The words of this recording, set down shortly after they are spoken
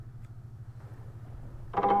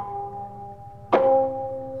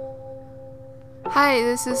Hi,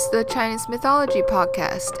 this is the Chinese Mythology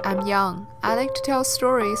Podcast. I'm Yang. I like to tell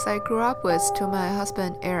stories I grew up with to my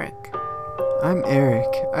husband Eric. I'm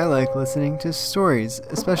Eric. I like listening to stories,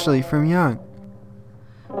 especially from Yang.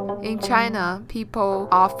 In China, people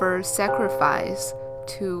offer sacrifice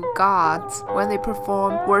to gods when they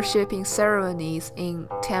perform worshipping ceremonies in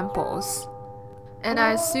temples. And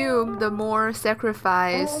I assume the more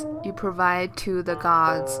sacrifice you provide to the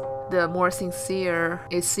gods, the more sincere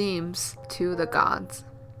it seems to the gods.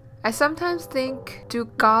 I sometimes think, do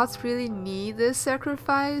gods really need this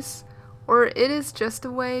sacrifice? Or it is just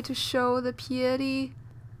a way to show the piety?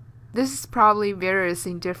 This is probably varies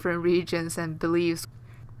in different regions and beliefs.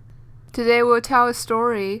 Today we'll tell a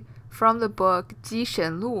story from the book Ji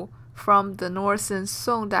Shen Lu from the Northern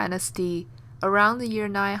Song Dynasty around the year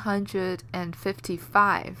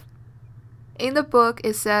 955. In the book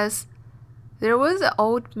it says, there was an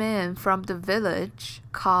old man from the village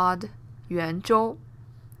called Yuan Zhou.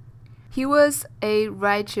 He was a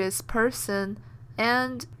righteous person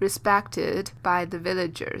and respected by the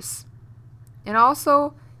villagers. And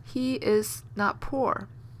also, he is not poor.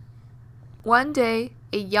 One day,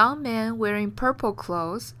 a young man wearing purple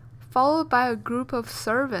clothes, followed by a group of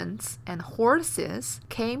servants and horses,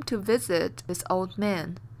 came to visit this old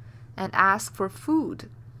man and ask for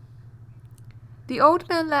food. The old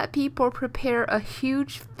man let people prepare a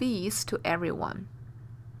huge feast to everyone.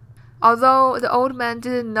 Although the old man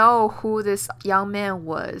didn't know who this young man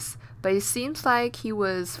was, but it seems like he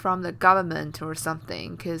was from the government or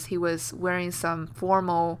something, because he was wearing some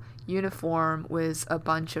formal uniform with a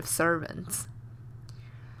bunch of servants.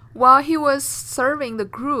 While he was serving the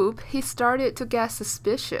group, he started to get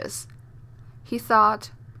suspicious. He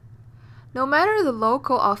thought, no matter the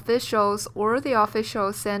local officials or the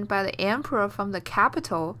officials sent by the emperor from the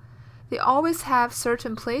capital, they always have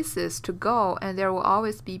certain places to go and there will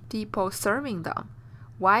always be people serving them.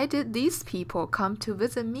 Why did these people come to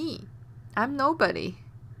visit me? I'm nobody.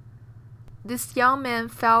 This young man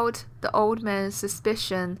felt the old man's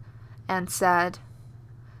suspicion and said,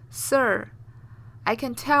 Sir, I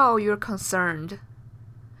can tell you're concerned.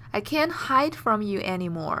 I can't hide from you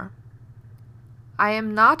anymore. I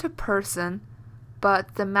am not a person,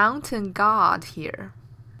 but the mountain god here.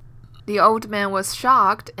 The old man was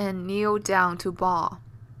shocked and kneeled down to bow.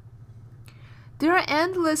 There are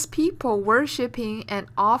endless people worshipping and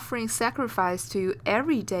offering sacrifice to you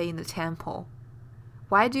every day in the temple.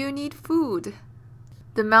 Why do you need food?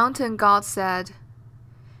 The mountain god said,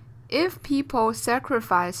 if people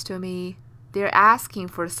sacrifice to me, they're asking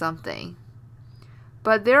for something.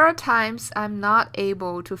 But there are times I'm not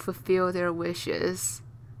able to fulfill their wishes.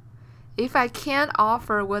 If I can't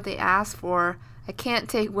offer what they ask for, I can't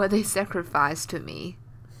take what they sacrifice to me.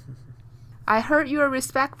 I heard you're a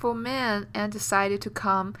respectful man and decided to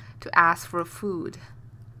come to ask for food.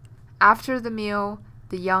 After the meal,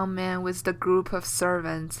 the young man with the group of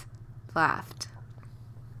servants laughed.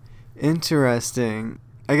 Interesting.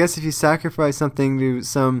 I guess if you sacrifice something to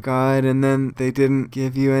some god and then they didn't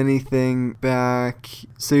give you anything back,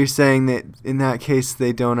 so you're saying that in that case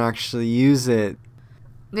they don't actually use it.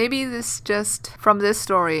 Maybe this just from this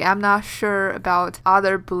story. I'm not sure about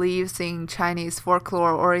other beliefs in Chinese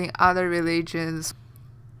folklore or in other religions.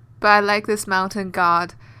 But I like this mountain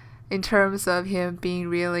god in terms of him being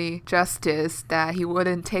really justice, that he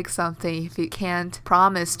wouldn't take something if he can't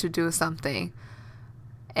promise to do something.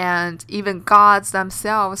 And even gods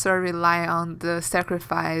themselves are relying on the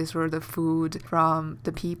sacrifice or the food from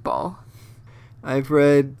the people. I've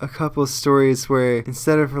read a couple stories where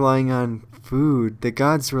instead of relying on food, the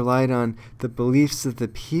gods relied on the beliefs of the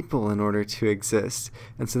people in order to exist.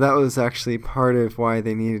 And so that was actually part of why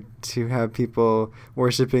they needed to have people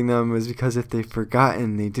worshipping them, was because if they've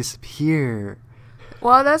forgotten, they disappear.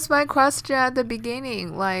 Well, that's my question at the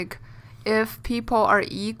beginning. Like, if people are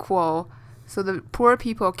equal, so the poor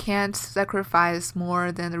people can't sacrifice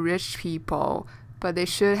more than the rich people, but they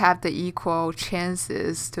should have the equal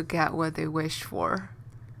chances to get what they wish for.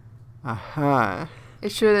 Aha.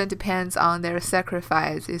 It shouldn't depend on their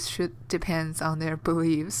sacrifice. It should depend on their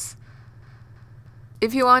beliefs.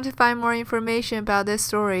 If you want to find more information about this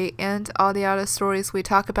story and all the other stories we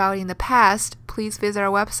talked about in the past, please visit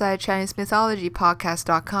our website,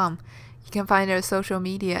 ChineseMythologyPodcast.com. You can find our social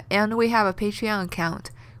media, and we have a Patreon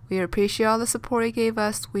account. We appreciate all the support you gave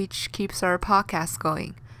us, which keeps our podcast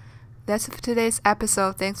going. That's it for today's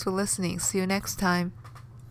episode. Thanks for listening. See you next time.